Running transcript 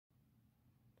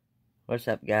What's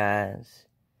up, guys?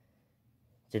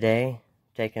 Today,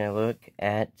 taking a look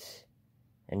at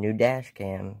a new dash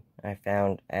cam I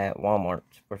found at Walmart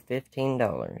for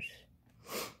 $15.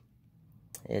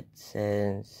 It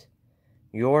says,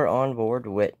 "Your onboard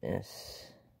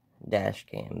witness dash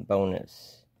cam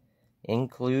bonus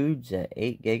includes a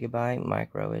 8GB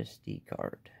micro SD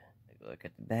card." Take a look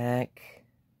at the back.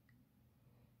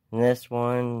 And this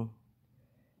one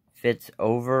fits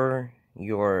over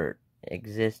your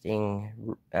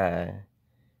existing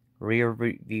rear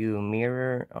view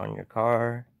mirror on your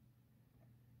car,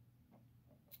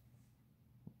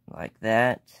 like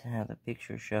that. How the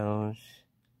picture shows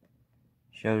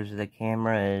the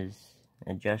camera is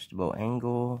adjustable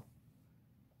angle.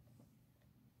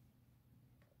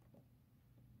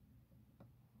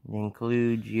 It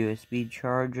includes USB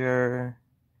charger,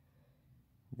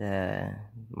 the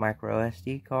micro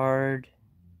SD card,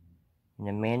 and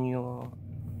a manual.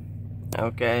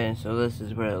 Okay, so this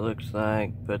is what it looks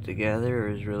like put together.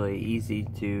 It's really easy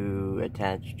to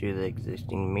attach to the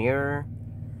existing mirror,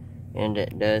 and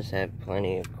it does have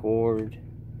plenty of cord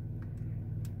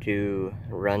to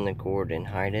run the cord and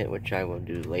hide it, which I will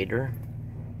do later.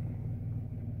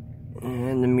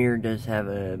 And the mirror does have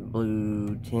a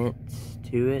blue tint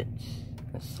to it,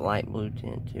 a slight blue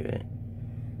tint to it.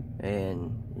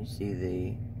 And you see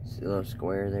the little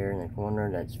square there in the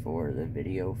corner, that's for the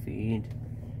video feed.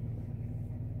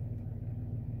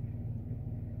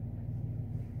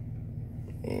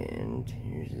 And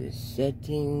here's the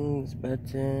settings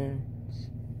button.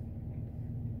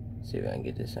 Let's see if I can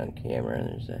get this on camera.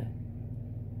 There's a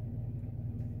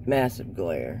massive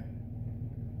glare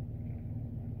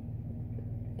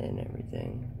and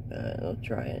everything, but I'll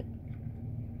try it.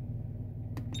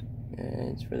 And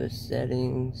it's for the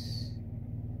settings.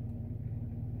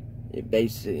 It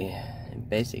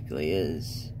basically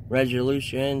is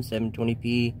resolution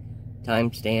 720p,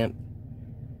 timestamp,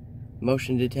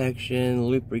 motion detection,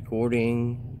 loop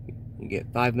recording. You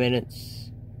get 5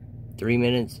 minutes, 3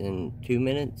 minutes, and 2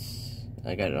 minutes.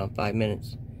 I got it on 5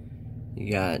 minutes. You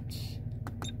got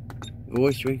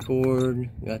voice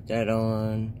record, got that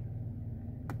on.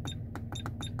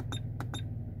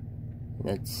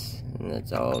 And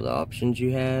that's all the options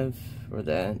you have for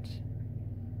that.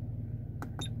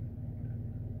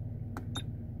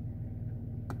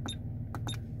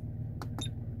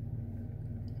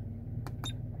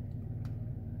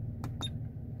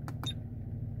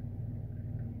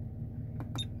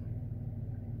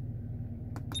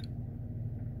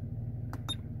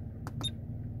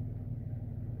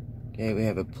 Okay, we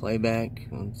have a playback.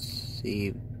 Let's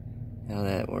see how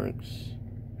that works.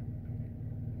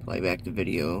 Playback the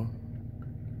video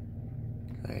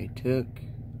I took.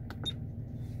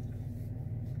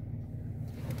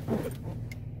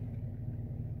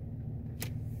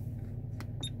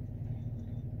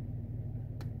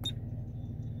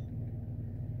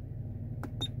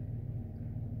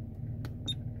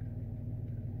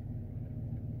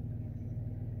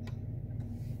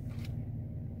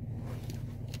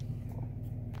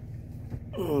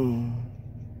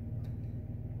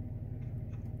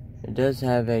 It does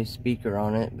have a speaker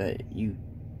on it, but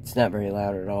it's not very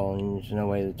loud at all, and there's no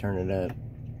way to turn it up.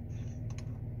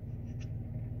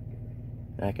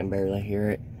 I can barely hear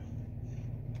it.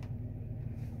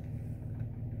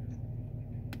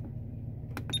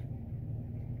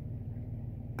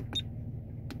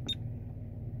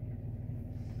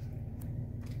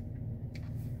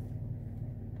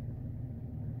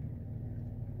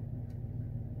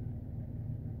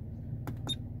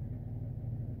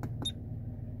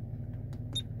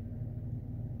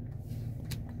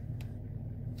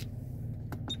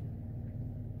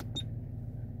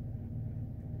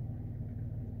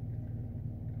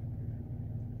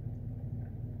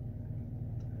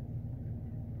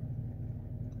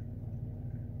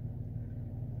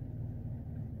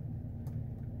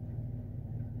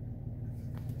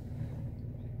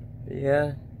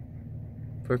 Yeah,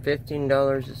 for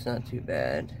 $15, it's not too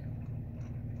bad.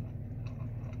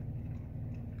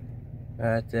 I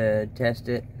have to test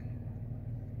it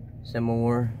some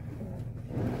more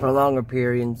for a longer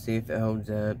period and see if it holds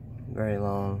up very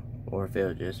long or if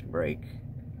it'll just break.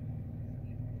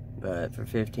 But for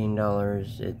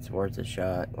 $15, it's worth a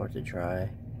shot, worth a try.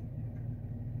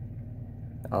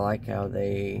 I like how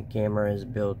the camera is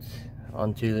built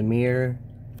onto the mirror.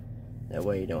 That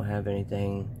way you don't have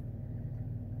anything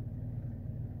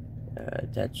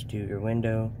attached to your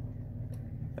window.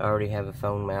 I already have a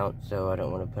phone mount, so I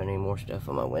don't want to put any more stuff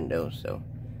on my window, so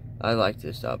I like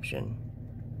this option.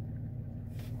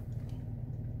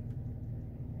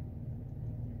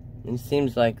 It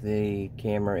seems like the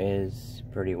camera is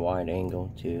pretty wide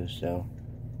angle too, so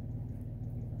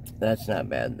That's not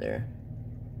bad there.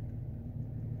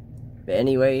 But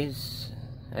anyways,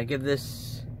 I give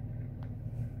this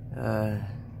a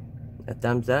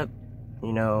thumbs up.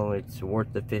 You know, it's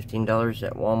worth the $15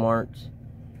 at Walmart.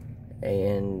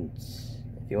 And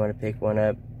if you want to pick one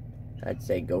up, I'd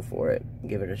say go for it.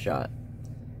 Give it a shot.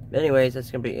 But anyways,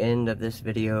 that's going to be the end of this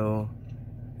video.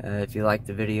 If you like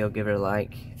the video, give it a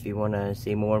like. If you want to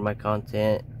see more of my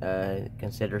content,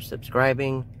 consider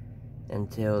subscribing.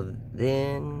 Until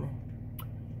then,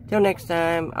 till next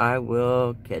time, I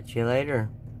will catch you later.